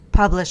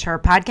Publish Her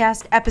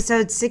Podcast,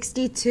 episode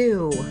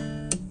 62.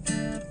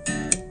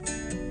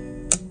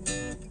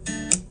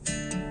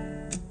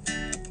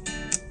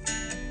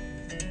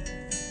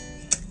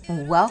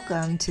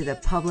 Welcome to the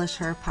Publish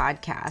Her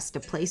Podcast, a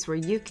place where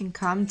you can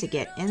come to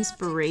get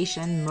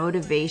inspiration,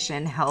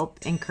 motivation,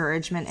 help,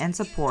 encouragement, and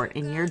support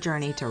in your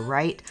journey to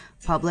write,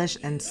 publish,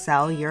 and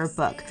sell your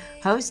book.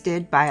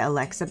 Hosted by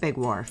Alexa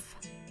Bigwharf.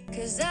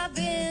 'Cause I've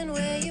been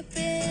where you've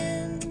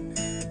been,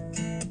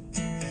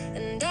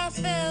 and I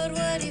felt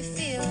what you're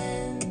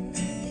feeling,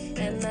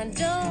 and I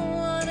don't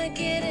want to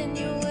get in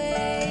your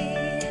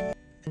way.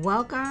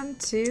 Welcome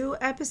to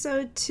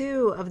episode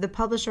 2 of the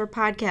Publish Her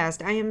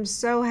Podcast. I am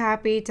so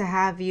happy to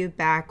have you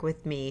back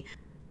with me.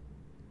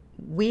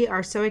 We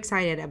are so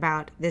excited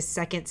about this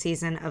second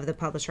season of the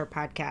Publish Her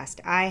Podcast.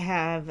 I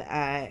have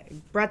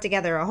brought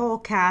together a whole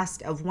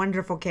cast of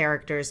wonderful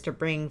characters to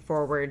bring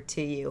forward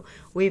to you.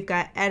 We've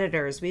got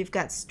editors, we've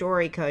got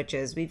story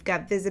coaches, we've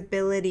got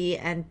visibility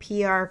and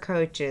PR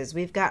coaches,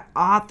 we've got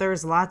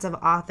authors, lots of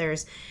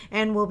authors,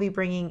 and we'll be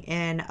bringing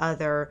in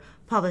other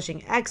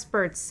publishing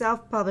experts,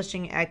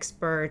 self-publishing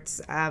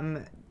experts,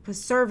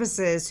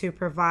 services who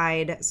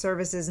provide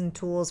services and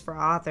tools for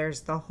authors,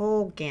 the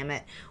whole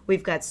gamut.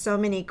 We've got so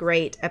many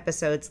great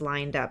episodes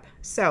lined up.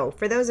 So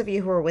for those of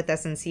you who are with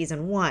us in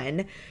season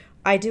 1,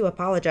 I do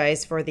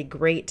apologize for the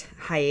great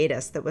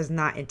hiatus that was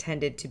not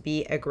intended to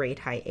be a great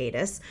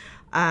hiatus.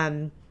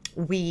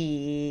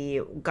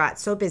 We got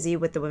so busy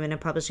with the Women in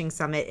Publishing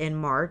Summit in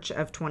March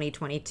of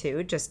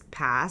 2022, just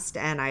passed,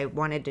 and I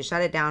wanted to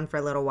shut it down for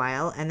a little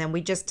while, and then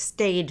we just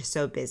stayed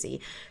so busy.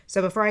 So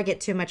before I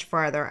get too much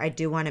farther, I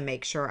do want to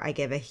make sure I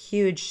give a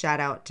huge shout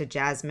out to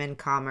Jasmine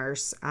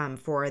Commerce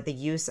for the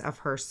use of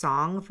her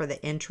song for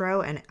the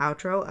intro and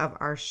outro of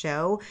our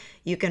show.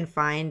 You can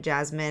find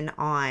Jasmine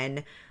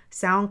on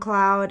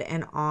SoundCloud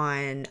and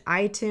on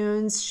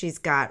iTunes. She's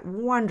got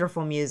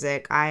wonderful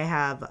music. I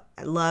have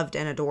loved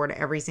and adored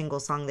every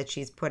single song that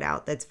she's put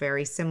out that's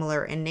very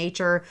similar in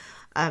nature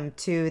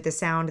to the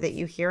sound that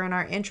you hear in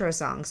our intro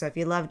song. So if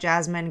you love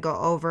Jasmine, go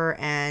over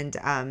and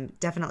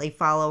definitely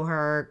follow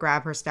her,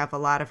 grab her stuff. A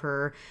lot of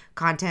her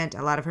content,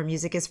 a lot of her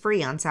music is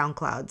free on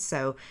SoundCloud.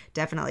 So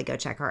definitely go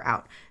check her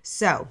out.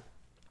 So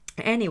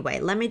anyway,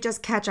 let me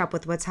just catch up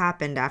with what's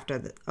happened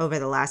over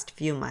the last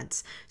few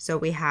months. So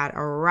we had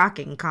a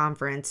rocking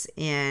conference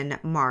in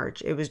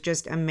March. It was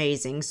just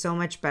amazing, so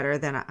much better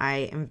than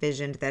I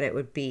envisioned that it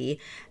would be.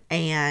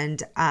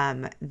 And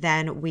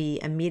then we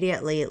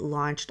immediately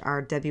launched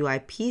our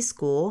WIP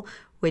School,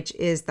 which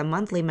is the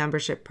monthly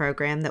membership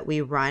program that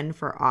we run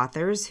for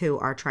authors who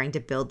are trying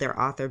to build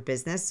their author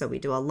business. So we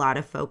do a lot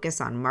of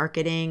focus on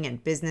marketing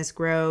and business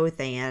growth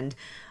and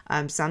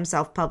some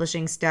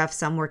self-publishing stuff,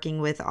 some working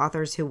with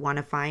authors who want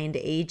to find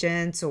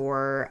agents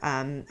or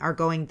are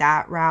going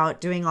that route,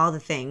 doing all the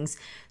things.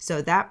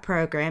 So that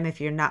program,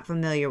 if you're not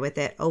familiar with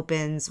it,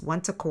 opens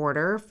once a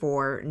quarter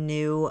for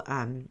new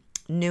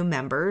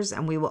members,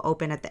 and we will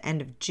open at the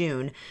end of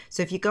June.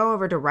 So if you go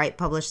over to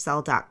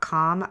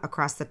writepublishsell.com,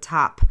 across the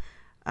top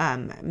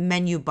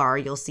menu bar,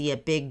 you'll see a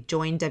big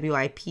Join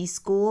WIP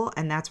School,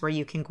 and that's where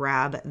you can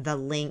grab the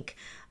link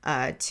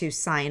to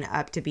sign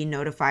up to be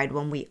notified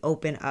when we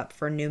open up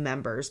for new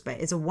members. But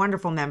it's a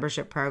wonderful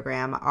membership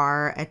program.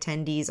 Our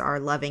attendees are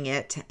loving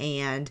it,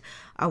 and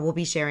we'll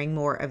be sharing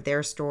more of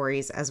their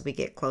stories as we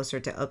get closer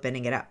to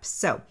opening it up.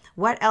 So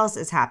what else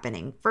is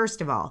happening?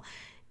 First of all,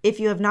 if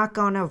you have not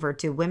gone over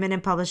to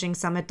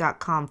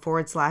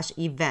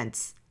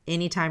womeninpublishingsummit.com/events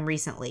anytime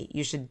recently,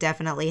 you should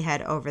definitely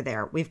head over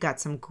there. We've got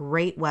some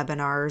great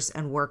webinars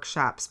and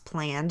workshops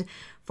planned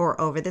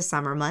for over the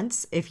summer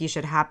months. If you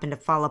should happen to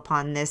fall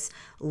upon this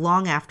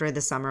long after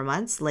the summer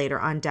months, later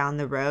on down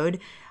the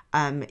road,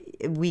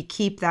 we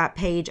keep that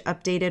page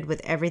updated with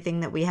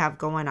everything that we have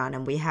going on,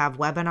 and we have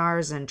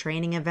webinars and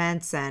training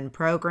events and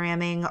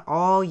programming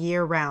all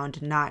year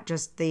round, not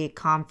just the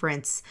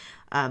conference,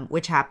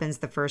 which happens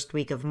the first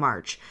week of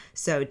March.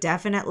 So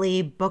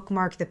definitely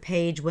bookmark the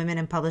page,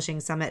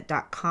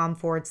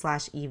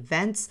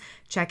 womeninpublishingsummit.com/events.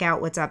 Check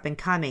out what's up and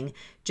coming.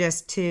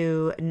 Just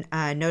to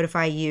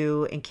notify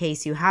you, in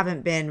case you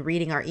haven't been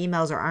reading our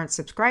emails or aren't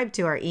subscribed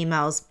to our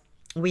emails,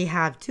 we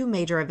have 2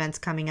 major events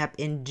coming up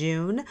in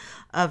June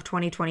of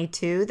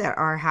 2022 that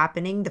are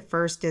happening. The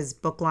first is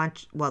book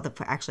launch. Well,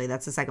 actually,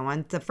 that's the second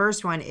one. The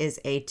first one is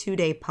a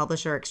 2-day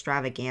publisher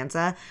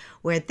extravaganza,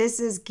 where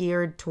this is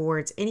geared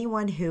towards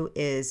anyone who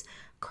is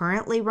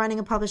currently running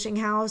a publishing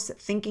house,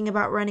 thinking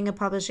about running a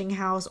publishing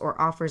house,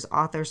 or offers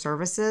author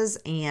services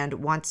and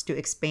wants to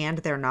expand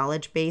their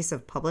knowledge base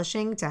of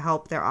publishing to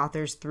help their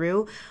authors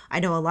through. I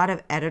know a lot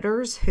of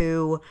editors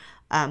who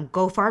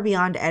go far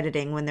beyond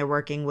editing when they're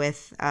working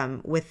with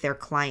their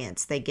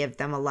clients. They give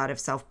them a lot of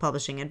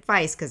self-publishing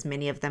advice because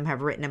many of them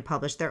have written and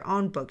published their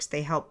own books.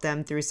 They help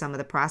them through some of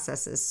the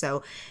processes.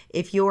 So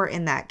if you're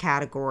in that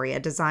category, a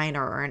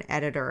designer or an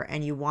editor,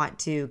 and you want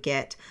to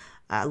get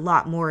a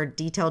lot more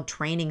detailed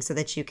training so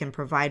that you can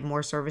provide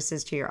more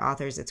services to your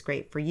authors, it's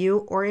great for you.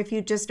 Or if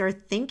you just are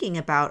thinking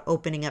about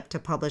opening up to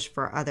publish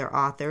for other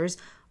authors,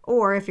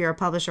 or if you're a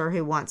publisher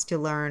who wants to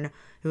learn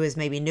who is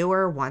maybe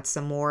newer, wants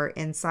some more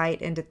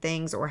insight into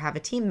things, or have a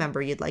team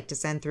member you'd like to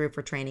send through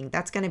for training.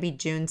 That's going to be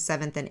June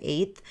 7th and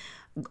 8th.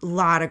 A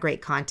lot of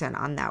great content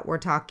on that. We're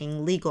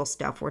talking legal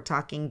stuff. We're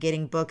talking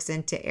getting books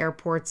into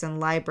airports and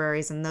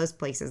libraries and those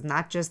places,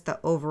 not just the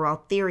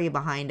overall theory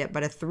behind it,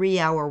 but a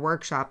 3-hour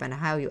workshop and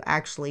how you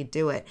actually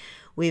do it.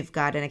 We've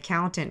got an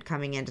accountant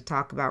coming in to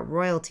talk about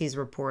royalties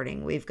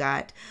reporting. We've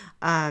got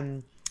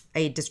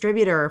a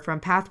distributor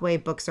from Pathway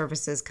Book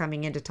Services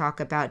coming in to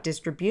talk about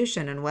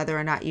distribution and whether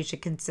or not you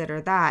should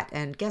consider that.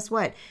 And guess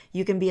what?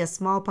 You can be a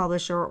small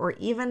publisher or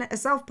even a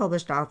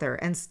self-published author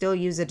and still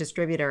use a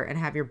distributor and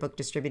have your book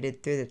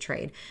distributed through the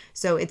trade.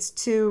 So it's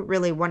 2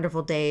 really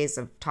wonderful days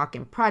of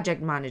talking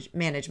project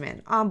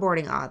management,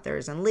 onboarding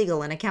authors, and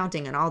legal and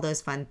accounting and all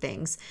those fun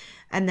things.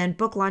 And then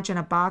Book Launch in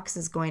a Box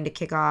is going to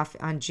kick off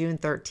on June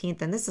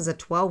 13th. And this is a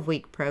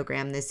 12-week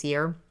program this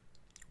year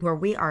where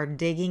we are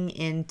digging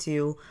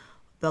into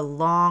the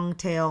long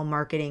tail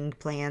marketing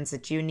plans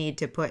that you need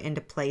to put into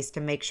place to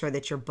make sure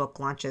that your book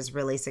launches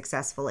really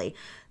successfully.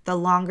 The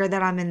longer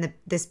that I'm in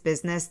this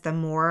business, the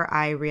more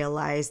I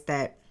realize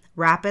that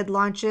rapid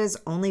launches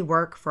only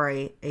work for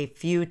a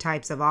few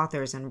types of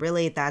authors. And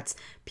really that's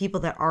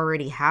people that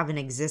already have an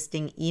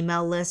existing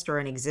email list or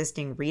an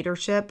existing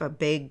readership, a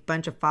big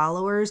bunch of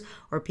followers,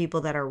 or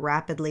people that are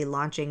rapidly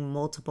launching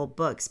multiple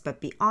books.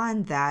 But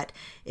beyond that,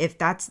 if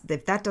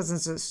that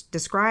doesn't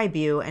describe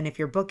you, and if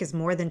your book is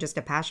more than just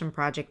a passion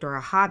project or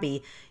a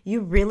hobby,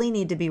 you really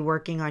need to be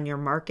working on your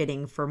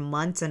marketing for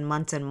months and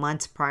months and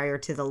months prior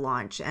to the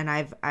launch. And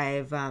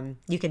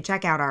you can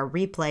check out our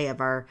replay of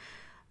our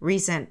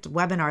recent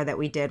webinar that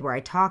we did where I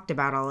talked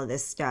about all of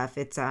this stuff.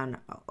 It's on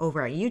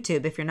over at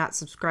YouTube. If you're not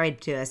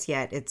subscribed to us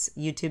yet, it's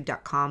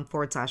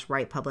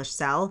youtube.com/write publish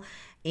sell,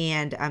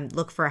 and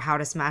look for how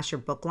to smash your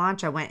book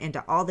launch. I went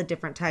into all the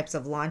different types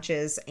of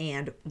launches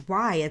and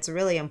why it's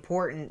really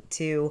important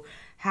to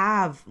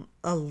have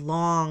a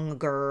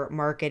longer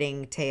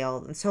marketing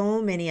tail.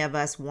 So many of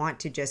us want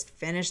to just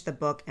finish the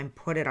book and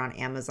put it on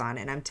Amazon.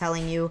 And I'm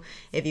telling you,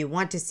 if you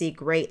want to see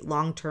great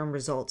long-term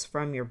results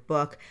from your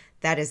book,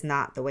 that is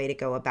not the way to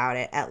go about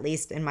it, at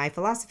least in my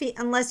philosophy,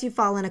 unless you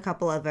fall in a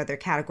couple of other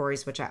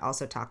categories, which I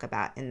also talk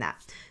about in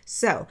that.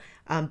 So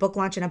Book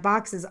Launch in a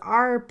Box is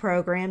our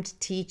program to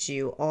teach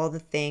you all the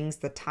things,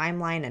 the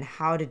timeline and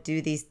how to do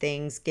these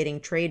things, getting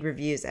trade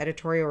reviews,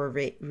 editorial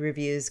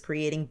reviews,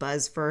 creating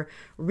buzz for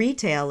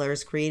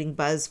retailers, creating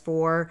buzz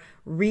for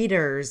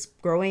readers,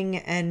 growing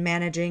and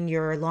managing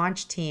your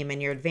launch team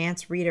and your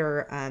advanced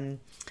readers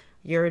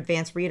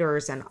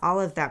and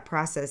all of that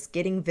process,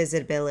 getting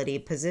visibility,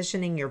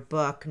 positioning your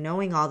book,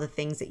 knowing all the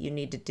things that you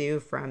need to do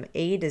from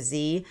A to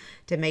Z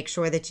to make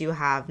sure that you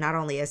have not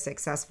only a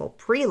successful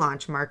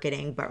pre-launch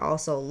marketing, but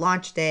also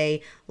launch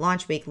day,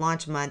 launch week,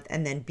 launch month,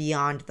 and then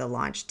beyond the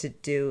launch to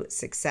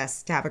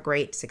have a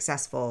great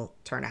successful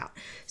turnout.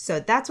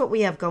 So that's what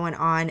we have going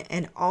on.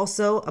 And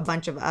also a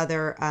bunch of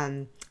other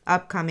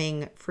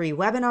upcoming free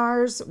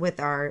webinars with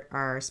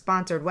our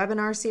sponsored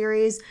webinar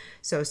series.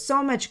 So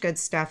much good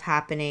stuff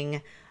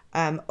happening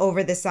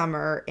over the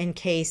summer in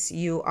case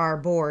you are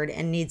bored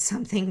and need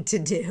something to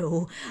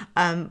do.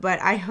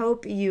 But I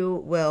hope you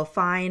will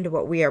find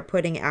what we are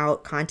putting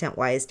out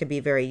content-wise to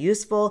be very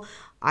useful.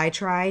 I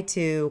try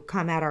to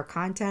come at our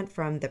content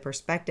from the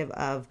perspective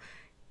of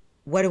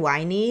what do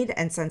I need?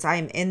 And since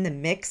I'm in the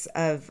mix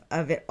of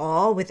it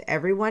all with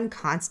everyone,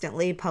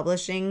 constantly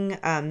publishing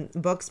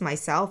books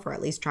myself, or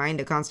at least trying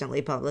to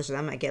constantly publish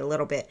them, I get a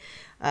little bit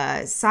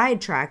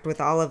sidetracked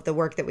with all of the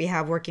work that we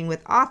have working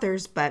with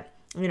authors. But,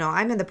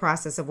 I'm in the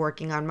process of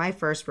working on my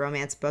first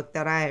romance book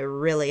that I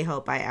really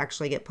hope I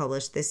actually get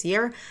published this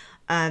year.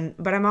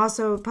 But I'm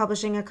also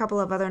publishing a couple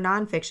of other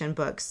nonfiction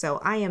books. So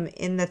I am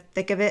in the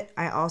thick of it.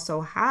 I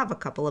also have a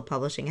couple of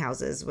publishing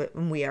houses.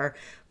 We are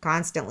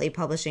constantly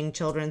publishing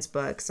children's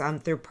books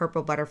through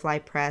Purple Butterfly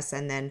Press,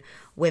 and then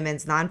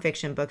women's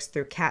nonfiction books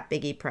through Cat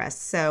Biggie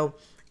Press. So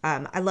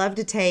I love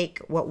to take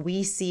what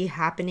we see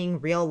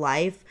happening real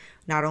life,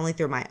 not only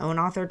through my own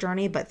author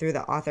journey, but through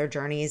the author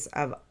journeys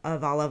of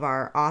all of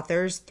our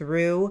authors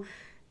through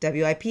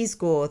WIP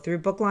School, through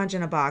Book Launch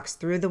in a Box,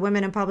 through the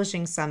Women in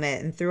Publishing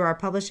Summit, and through our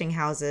publishing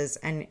houses,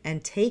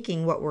 and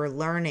taking what we're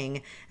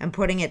learning and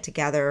putting it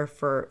together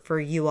for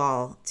you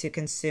all to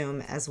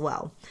consume as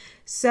well.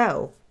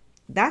 So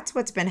that's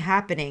what's been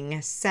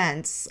happening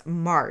since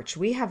March.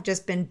 We have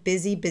just been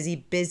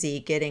busy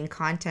getting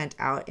content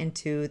out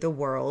into the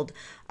world,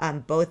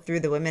 both through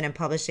the Women in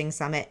Publishing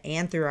Summit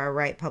and through our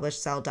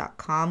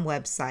writepublishsell.com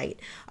website.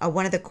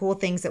 One of the cool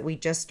things that we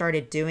just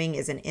started doing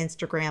is an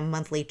Instagram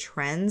monthly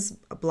trends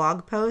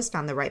blog post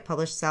on the Write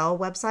Publish Sell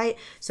website.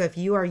 So if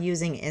you are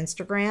using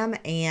Instagram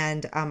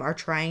and are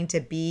trying to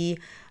be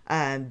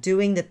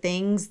doing the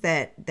things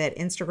that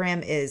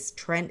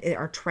Instagram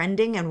are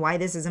trending, and why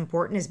this is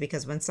important is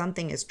because when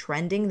something is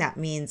trending, that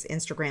means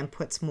Instagram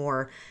puts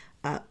more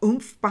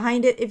oomph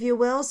behind it, if you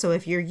will. So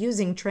if you're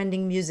using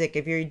trending music,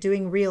 if you're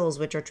doing reels,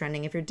 which are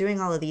trending, if you're doing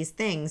all of these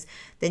things,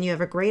 then you have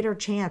a greater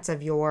chance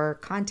of your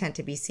content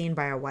to be seen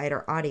by a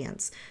wider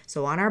audience.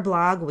 So on our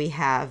blog, we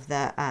have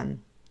the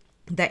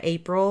the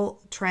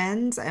April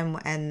trends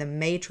and the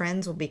May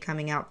trends will be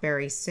coming out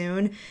very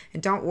soon.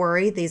 And don't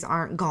worry, these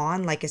aren't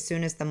gone. Like as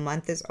soon as the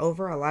month is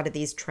over, a lot of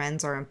these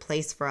trends are in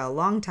place for a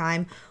long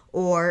time,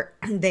 or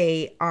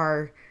they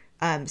are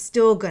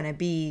still going to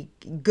be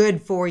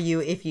good for you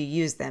if you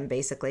use them,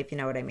 basically, if you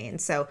know what I mean.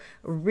 So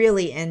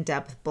really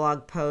in-depth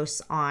blog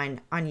posts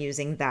on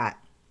using that.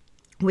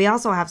 We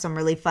also have some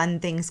really fun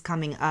things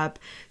coming up,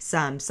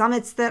 some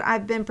summits that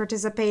I've been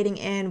participating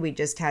in. We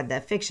just had the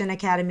Fiction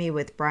Academy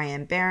with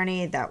Brian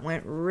Barney. That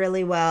went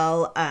really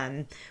well.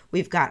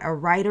 We've got a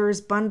writer's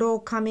bundle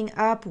coming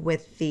up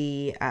with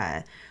the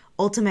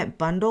Ultimate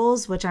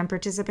Bundles, which I'm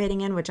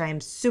participating in, which I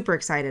am super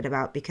excited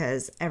about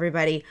because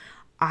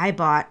I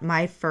bought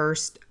my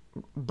first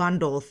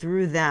bundle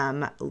through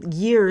them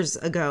years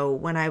ago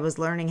when I was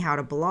learning how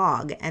to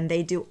blog, and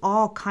they do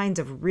all kinds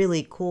of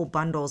really cool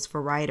bundles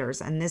for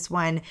writers, and this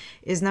one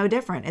is no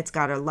different. It's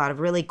got a lot of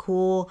really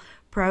cool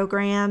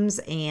programs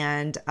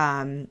and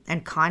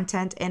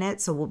content in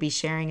it, so we'll be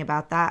sharing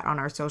about that on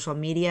our social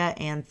media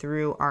and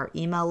through our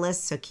email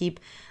list, so keep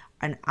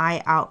an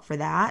eye out for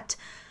that.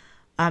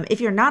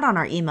 If you're not on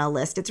our email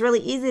list, it's really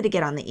easy to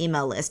get on the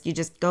email list. You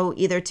just go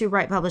either to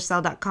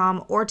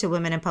writepublishsell.com or to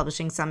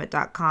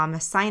womeninpublishingsummit.com.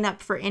 Sign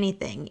up for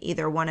anything,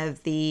 either one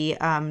of the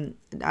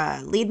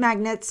lead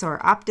magnets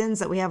or opt-ins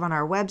that we have on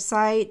our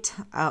website,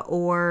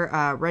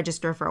 or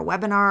register for a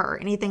webinar or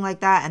anything like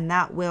that, and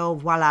that will,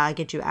 voila,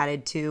 get you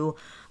added to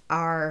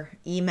our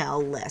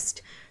email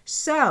list.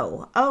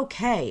 So,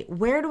 okay,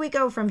 where do we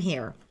go from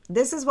here?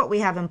 This is what we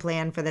have in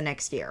plan for the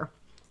next year.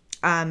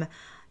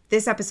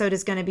 This episode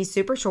is going to be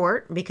super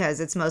short because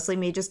it's mostly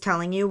me just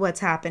telling you what's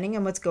happening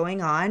and what's going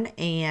on.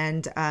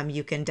 And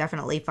you can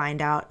definitely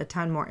find out a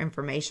ton more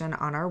information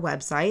on our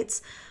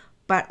websites,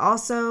 but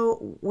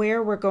also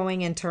where we're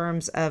going in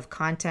terms of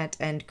content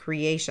and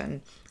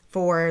creation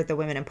for the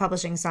Women in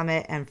Publishing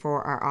Summit and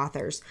for our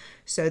authors.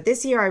 So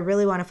this year, I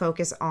really want to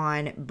focus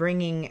on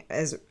bringing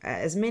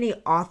as many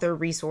author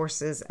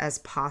resources as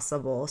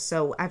possible.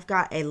 So I've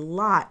got a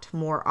lot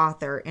more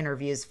author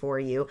interviews for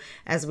you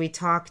as we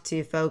talk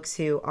to folks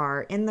who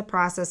are in the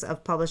process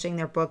of publishing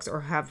their books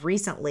or have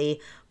recently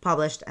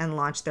published and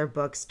launched their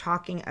books,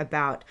 talking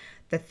about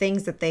the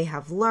things that they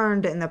have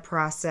learned in the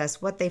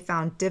process, what they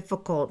found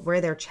difficult,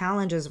 where their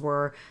challenges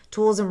were,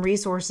 tools and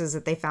resources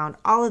that they found,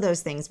 all of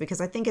those things,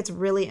 because I think it's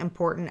really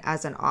important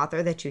as an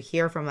author that you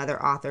hear from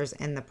other authors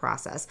in the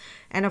process.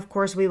 And of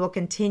course, we will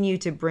continue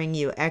to bring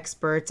you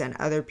experts and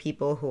other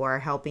people who are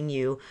helping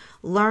you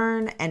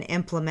learn and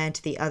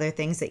implement the other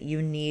things that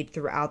you need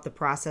throughout the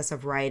process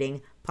of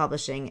writing,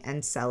 publishing,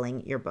 and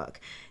selling your book.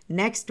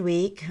 Next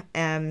week,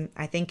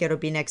 I think it'll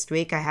be next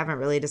week. I haven't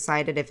really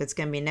decided if it's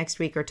going to be next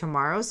week or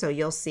tomorrow, so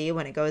you'll see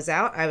when it goes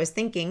out. I was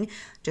thinking,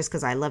 just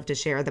because I love to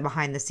share the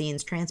behind the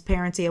scenes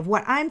transparency of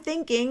what I'm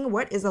thinking,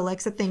 what is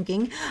Alexa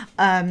thinking?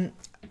 I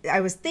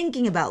was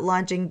thinking about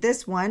launching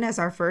this one as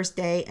our first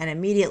day and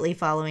immediately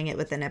following it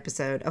with an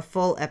episode, a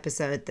full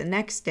episode the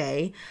next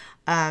day.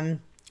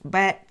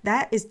 But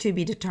that is to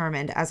be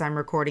determined as I'm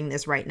recording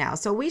this right now.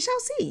 So we shall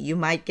see. You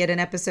might get an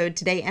episode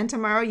today and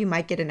tomorrow. You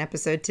might get an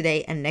episode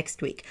today and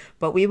next week.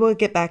 But we will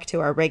get back to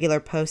our regular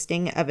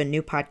posting of a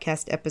new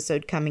podcast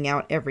episode coming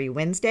out every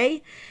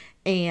Wednesday.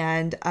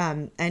 And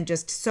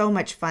just so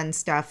much fun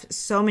stuff.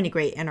 So many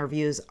great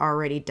interviews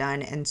already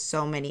done and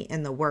so many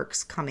in the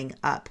works coming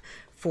up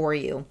for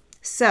you.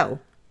 So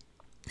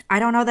I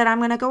don't know that I'm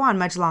going to go on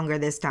much longer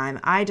this time.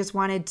 I just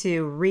wanted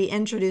to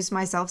reintroduce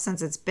myself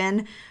since it's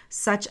been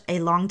such a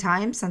long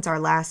time since our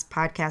last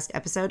podcast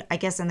episode. I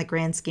guess in the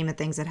grand scheme of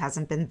things, it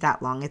hasn't been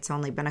that long. It's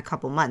only been a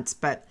couple months,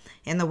 but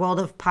in the world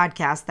of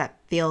podcasts, that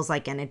feels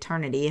like an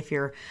eternity if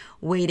you're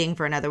waiting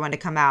for another one to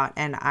come out.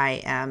 And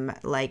I am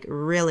like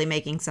really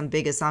making some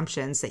big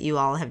assumptions that you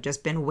all have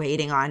just been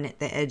waiting on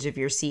the edge of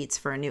your seats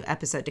for a new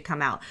episode to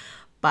come out.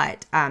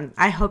 But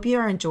I hope you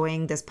are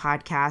enjoying this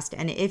podcast.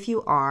 And if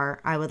you are,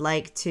 I would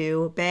like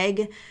to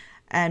beg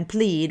and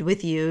plead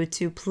with you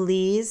to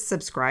please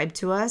subscribe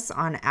to us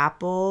on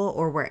Apple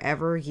or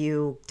wherever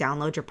you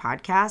download your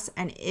podcasts.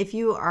 And if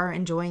you are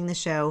enjoying the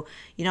show,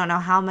 you don't know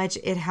how much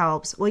it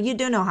helps. Well, you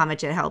do know how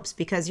much it helps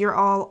because you're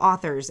all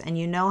authors and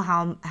you know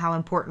how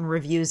important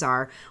reviews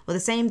are. Well,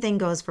 the same thing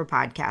goes for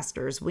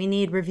podcasters. We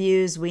need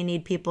reviews. We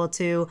need people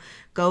to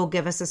go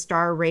give us a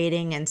star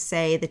rating and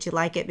say that you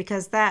like it,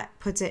 because that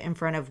puts it in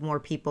front of more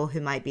people who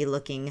might be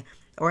looking,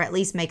 or at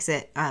least makes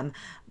it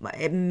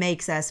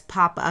makes us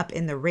pop up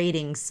in the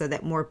ratings so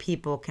that more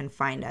people can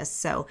find us.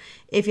 So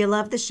if you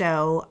love the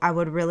show, I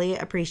would really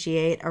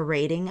appreciate a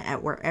rating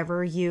at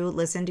wherever you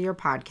listen to your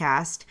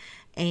podcast.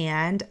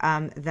 And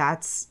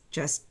that's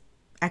just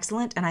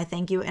Excellent, and I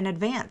thank you in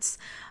advance.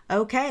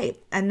 Okay,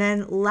 and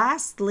then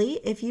lastly,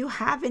 if you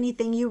have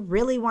anything you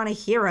really want to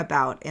hear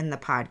about in the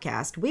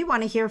podcast, we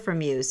want to hear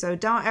from you. So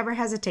don't ever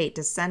hesitate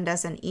to send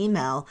us an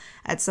email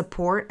at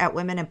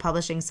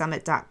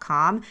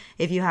support@womenandpublishingsummit.com.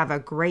 If you have a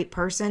great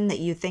person that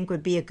you think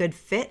would be a good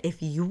fit,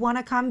 if you want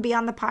to come be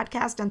on the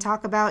podcast and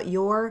talk about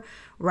your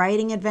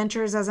writing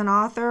adventures as an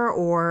author,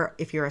 or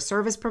if you're a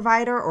service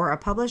provider or a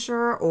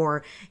publisher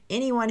or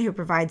anyone who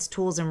provides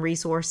tools and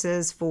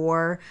resources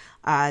for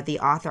the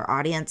author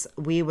audience,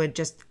 we would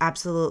just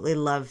absolutely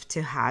love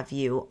to have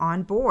you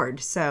on board.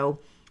 So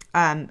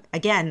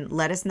again,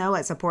 let us know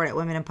at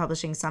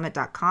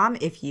support@womenandpublishingsummit.com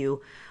if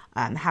you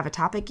have a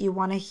topic you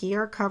want to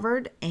hear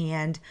covered,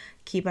 and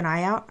keep an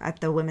eye out at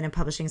the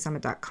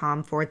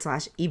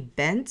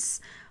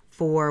womenandpublishingsummit.com/events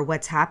for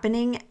what's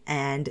happening.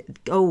 And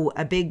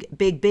a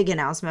big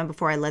announcement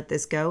before I let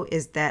this go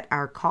is that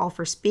our call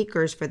for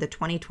speakers for the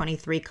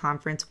 2023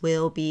 conference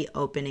will be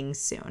opening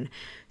soon.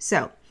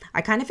 So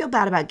I kind of feel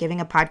bad about giving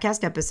a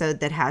podcast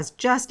episode that has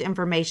just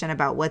information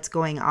about what's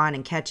going on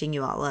and catching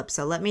you all up.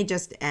 So let me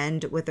just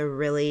end with a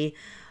really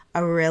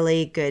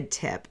good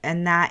tip.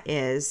 And that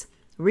is,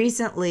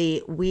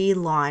 recently we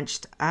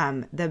launched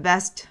the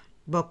best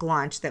book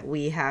launch that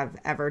we have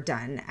ever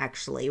done,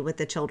 actually, with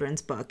the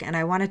children's book. And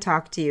I want to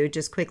talk to you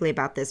just quickly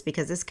about this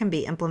because this can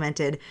be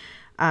implemented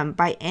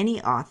by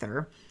any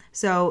author.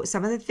 So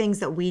some of the things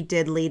that we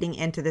did leading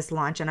into this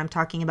launch, and I'm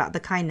talking about The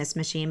Kindness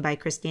Machine by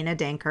Christina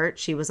Dankert.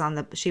 She was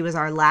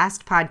our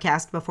last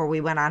podcast before we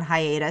went on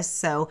hiatus.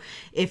 So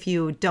if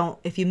you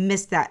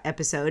missed that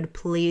episode,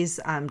 please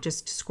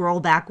just scroll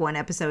back one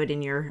episode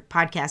in your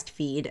podcast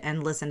feed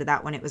and listen to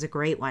that one. It was a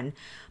great one.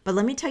 But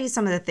let me tell you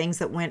some of the things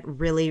that went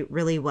really,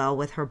 really well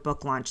with her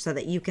book launch so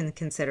that you can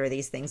consider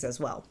these things as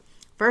well.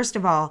 First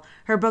of all,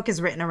 her book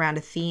is written around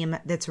a theme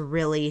that's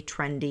really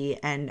trendy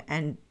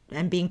and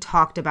being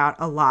talked about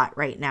a lot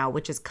right now,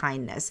 which is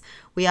kindness.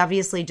 We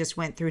obviously just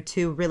went through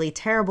 2 really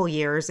terrible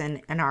years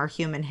in our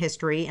human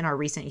history, in our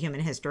recent human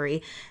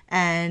history.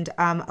 And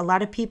a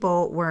lot of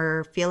people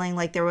were feeling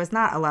like there was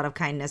not a lot of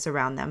kindness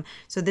around them.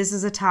 So this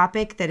is a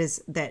topic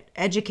that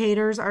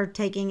educators are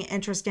taking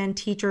interest in,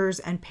 teachers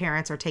and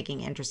parents are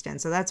taking interest in.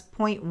 So that's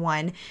point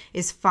 1,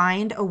 is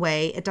find a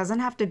way. It doesn't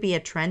have to be a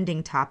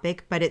trending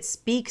topic, but it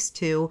speaks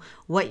to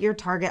what your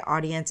target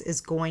audience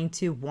is going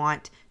to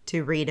want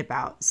to read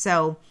about.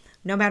 So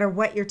no matter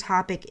what your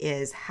topic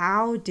is,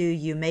 how do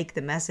you make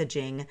the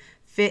messaging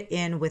fit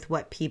in with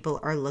what people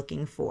are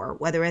looking for?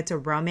 Whether it's a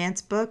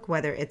romance book,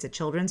 whether it's a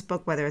children's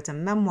book, whether it's a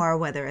memoir,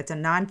 whether it's a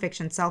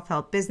nonfiction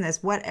self-help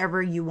business,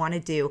 whatever you want to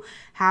do,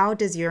 how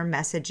does your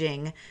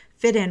messaging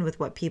fit in with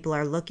what people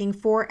are looking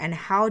for, and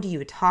how do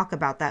you talk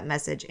about that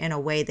message in a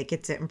way that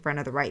gets it in front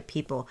of the right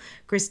people?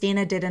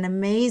 Christina did an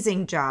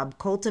amazing job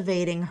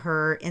cultivating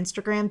her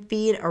Instagram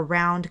feed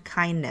around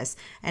kindness,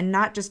 and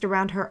not just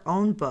around her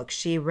own book.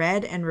 She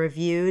read and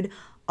reviewed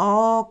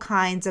all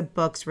kinds of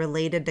books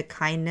related to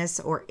kindness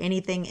or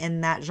anything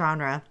in that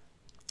genre,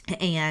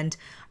 and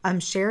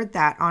shared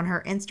that on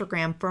her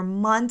Instagram for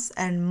months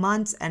and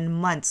months and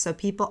months. So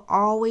people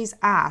always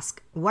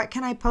ask, what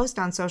can I post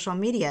on social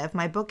media if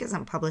my book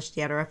isn't published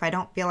yet, or if I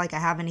don't feel like I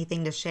have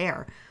anything to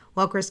share?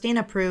 Well,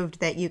 Christina proved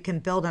that you can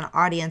build an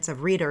audience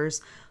of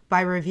readers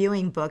by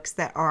reviewing books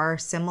that are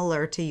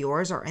similar to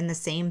yours or in the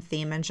same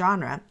theme and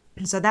genre.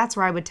 So that's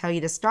where I would tell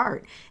you to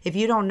start. If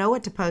you don't know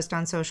what to post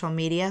on social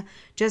media,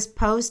 just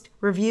post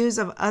reviews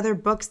of other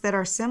books that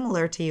are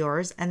similar to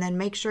yours, and then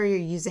make sure you're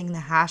using the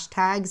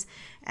hashtags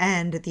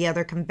and the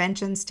other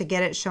conventions to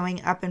get it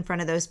showing up in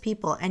front of those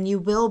people. And you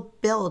will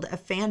build a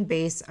fan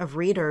base of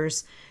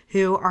readers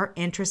who are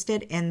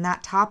interested in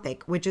that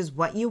topic, which is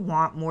what you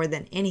want more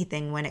than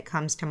anything when it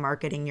comes to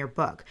marketing your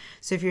book.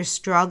 So if you're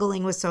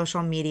struggling with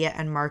social media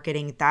and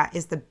marketing, that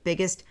is the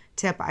biggest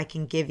tip I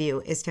can give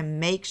you, is to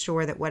make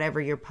sure that whatever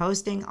you're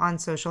posting on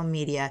social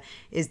media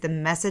is the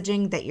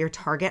messaging that your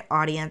target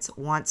audience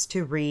wants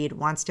to read,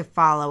 wants to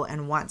follow,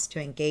 and wants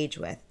to engage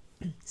with.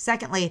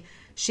 Secondly,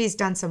 she's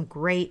done some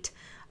great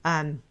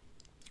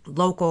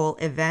local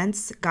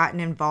events, gotten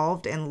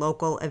involved in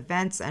local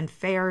events and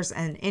fairs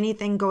and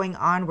anything going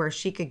on where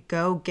she could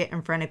go get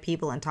in front of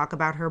people and talk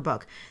about her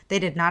book. They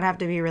did not have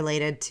to be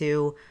related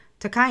to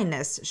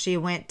kindness. She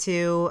went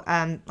to,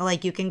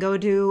 you can go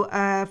to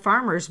a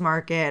farmer's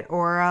market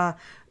or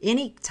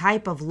any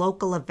type of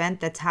local event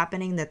that's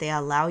happening that they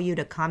allow you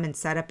to come and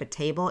set up a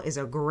table is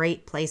a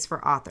great place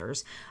for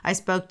authors. I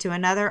spoke to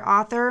another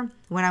author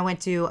when I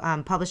went to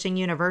Publishing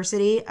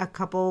University a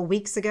couple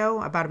weeks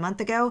ago, about a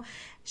month ago.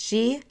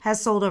 She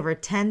has sold over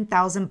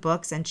 10,000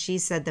 books, and she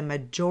said the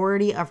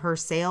majority of her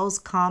sales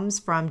comes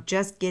from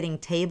just getting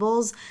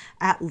tables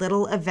at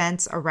little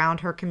events around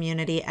her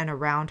community and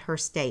around her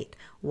state.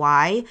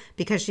 Why?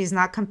 Because she's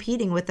not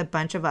competing with a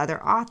bunch of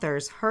other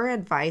authors. Her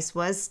advice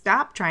was,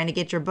 stop trying to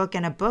get your book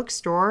in a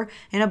bookstore.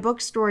 In a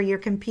bookstore, you're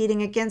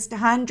competing against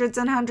hundreds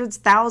and hundreds,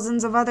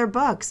 thousands of other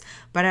books.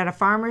 But at a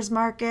farmer's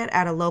market,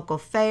 at a local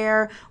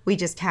fair, we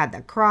just had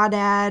the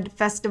Crawdad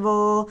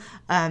Festival.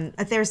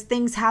 There's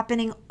things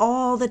happening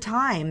all the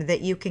time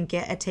that you can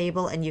get a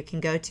table and you can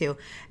go to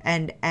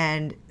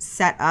and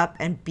set up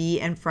and be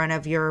in front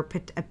of your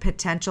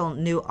potential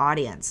new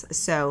audience.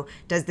 So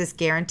does this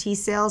guarantee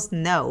sales?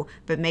 No,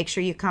 but make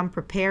sure you come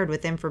prepared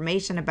with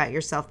information about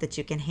yourself that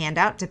you can hand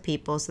out to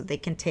people so they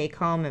can take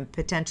home and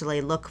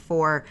potentially look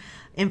for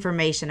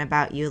information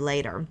about you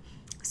later.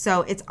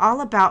 So it's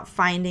all about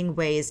finding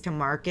ways to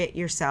market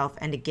yourself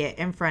and to get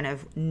in front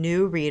of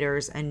new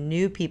readers and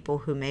new people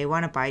who may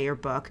want to buy your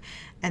book.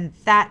 And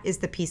that is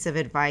the piece of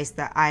advice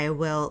that I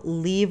will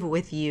leave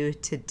with you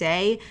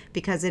today,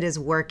 because it is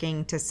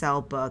working to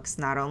sell books,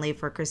 not only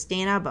for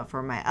Christina, but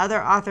for my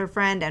other author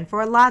friend and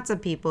for lots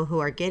of people who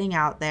are getting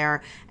out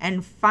there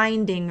and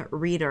finding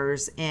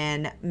readers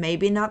in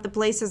maybe not the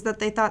places that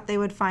they thought they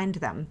would find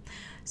them.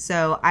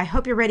 So I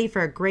hope you're ready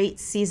for a great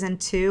season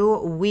 2.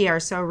 We are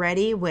so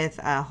ready with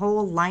a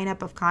whole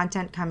lineup of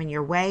content coming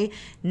your way.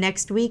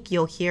 Next week,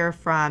 you'll hear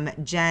from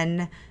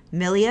Jen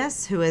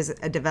Milius, who is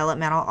a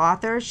developmental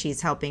author.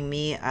 She's helping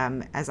me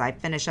as I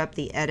finish up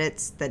the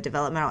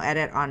developmental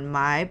edit on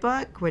my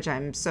book, which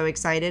I'm so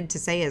excited to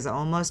say is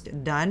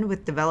almost done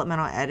with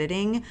developmental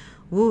editing.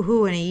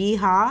 Woohoo and a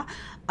yeehaw.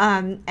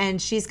 And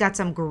she's got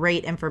some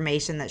great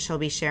information that she'll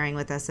be sharing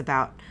with us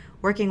about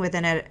working with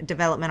a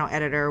developmental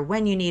editor,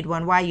 when you need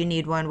one, why you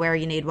need one, where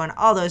you need one,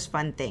 all those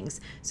fun things.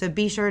 So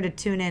be sure to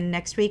tune in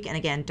next week. And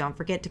again, don't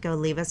forget to go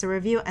leave us a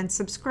review and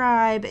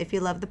subscribe if you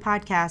love the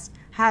podcast.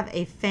 Have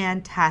a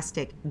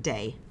fantastic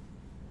day.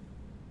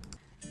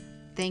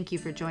 Thank you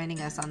for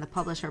joining us on the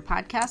Publisher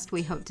Podcast.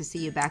 We hope to see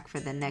you back for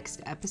the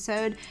next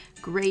episode.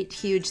 Great,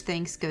 huge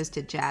thanks goes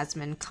to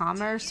Jasmine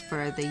Commerce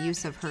for the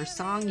use of her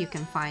song. You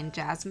can find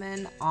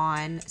Jasmine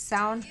on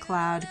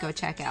SoundCloud. Go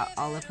check out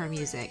all of her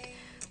music.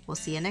 We'll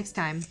see you next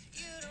time.